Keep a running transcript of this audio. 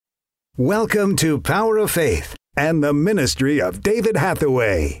Welcome to Power of Faith and the ministry of David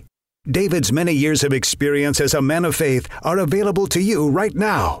Hathaway. David's many years of experience as a man of faith are available to you right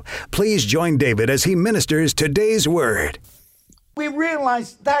now. Please join David as he ministers today's word. We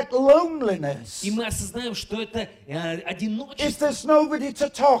realize that loneliness, И мы осознаем, что это if одиночество, there's nobody to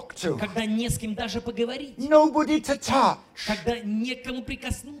talk to, когда не с кем даже поговорить, nobody to touch. когда не к кому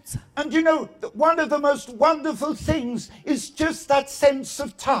прикоснуться. And you know, one of the most wonderful things is just that sense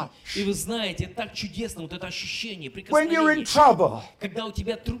of touch. И вы знаете, так чудесно вот это ощущение, When you're in прикосновение, trouble когда у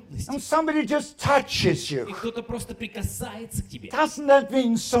тебя трудности, and somebody just touches и you, кто-то просто прикасается к тебе. doesn't that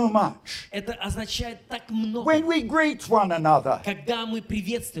mean so much? Это означает так много. When we greet one another, Когда мы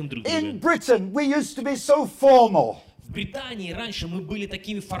приветствуем друг in друга. Britain, we used to be so formal. В Британии раньше мы были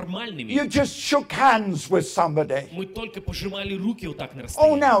такими формальными. You just shook hands with somebody. Мы только пожимали руки вот так на Oh,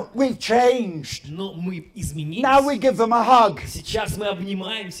 расстоянии. now we've changed. Но мы изменились. Now we give them a hug. Сейчас мы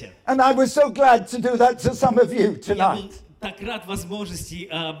обнимаемся. And I was so glad to do that to some of you Я tonight. был так рад возможности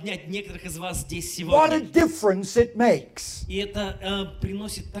обнять некоторых из вас здесь What a сегодня. difference it makes. И это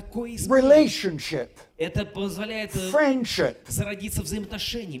приносит такое изменение. Relationship, Это позволяет friendship, зародиться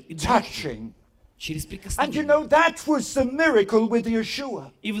взаимоотношениям и дружбе touching. через And you прикосновение. know, that was the miracle with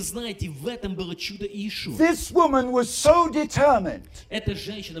Yeshua. И вы знаете, в этом было чудо Иешуа. This woman was so determined. Эта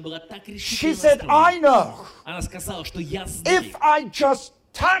женщина была так She решительно said, I настроена. know Она сказала, что я знаю, if I just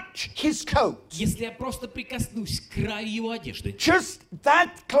touch his coat, если я просто прикоснусь к краю его одежды, just that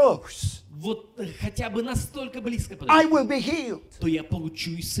close, вот хотя бы настолько близко I подойти, will be healed. то я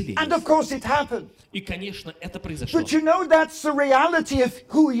получу And исцеление. of course it happened. И, конечно, это произошло. But you know, that's the reality of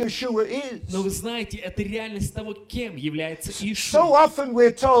who Yeshua Но is. вы знаете, это реальность того, кем является So Иешуа. often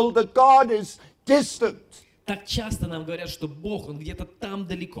we're told that God is distant. Так часто нам говорят, что Бог, Он где-то там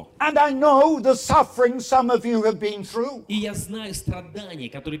далеко. And I know the suffering some of you have been through. И я знаю страдания,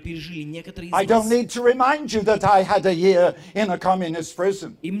 которые пережили некоторые I из don't вас. need to remind you that I had a year in a communist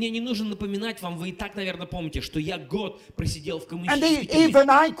prison. И мне не нужно напоминать вам, вы и так, наверное, помните, что я год просидел в And коммунистической тюрьме. even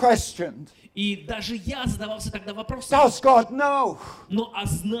I questioned, И даже я задавался тогда вопросом, does God know? ну а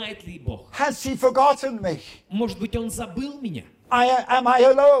знает ли Бог? Has he forgotten me? Может быть, Он забыл меня? Am I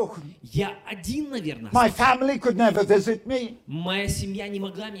alone? Я один, наверное. My family could never visit me. Моя семья не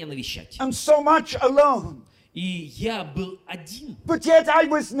могла меня навещать. I'm so much alone. И я был один. But yet I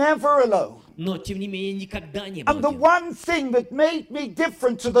was never alone. Но, тем не менее, никогда не был And the один. one thing that made me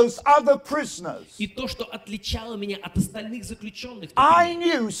different to those other prisoners, И то, что отличало меня от остальных заключенных, I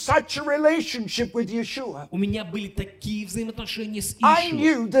knew such a relationship with Yeshua. у меня были такие взаимоотношения с I Иешуа.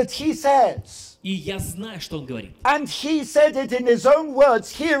 knew that he says, И я знаю, что Он говорит. and he said it in his own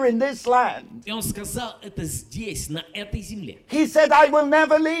words here in this land. И Он сказал это здесь, на этой земле. He said, I will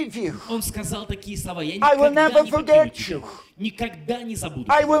never leave you. Он сказал такие слова: я I will никогда never не покину forget тебя. you. Никогда не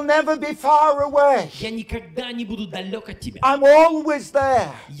забуду I тебя. will never be far away. Я никогда не буду далек от тебя. I'm always there.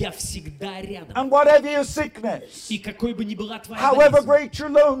 Я всегда рядом. And whatever your sickness, И какой бы ни была твоя however болезнь, great your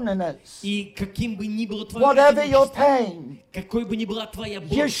loneliness, и каким бы ни было твое whatever your одиночество, pain, какой бы ни была твоя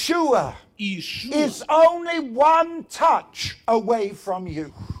боль, Yeshua Иешуа, is only one touch away from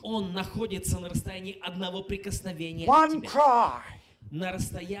you. Он находится на расстоянии одного прикосновения от One тебя. cry, На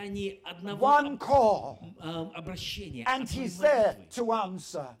расстоянии одного one call, обращения. and одной he's there молитвы. to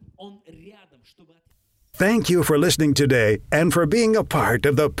answer. Он рядом, чтобы ответить. Thank you for listening today and for being a part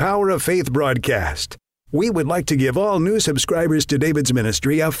of the Power of Faith broadcast. We would like to give all new subscribers to David's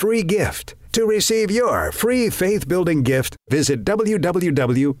ministry a free gift. To receive your free faith-building gift, visit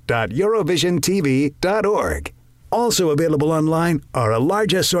www.eurovisiontv.org. Also available online are a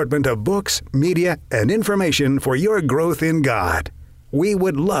large assortment of books, media, and information for your growth in God. We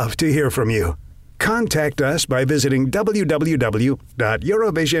would love to hear from you. Contact us by visiting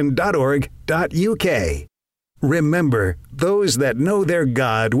www.eurovision.org.uk. Remember, those that know their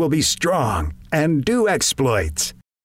God will be strong and do exploits.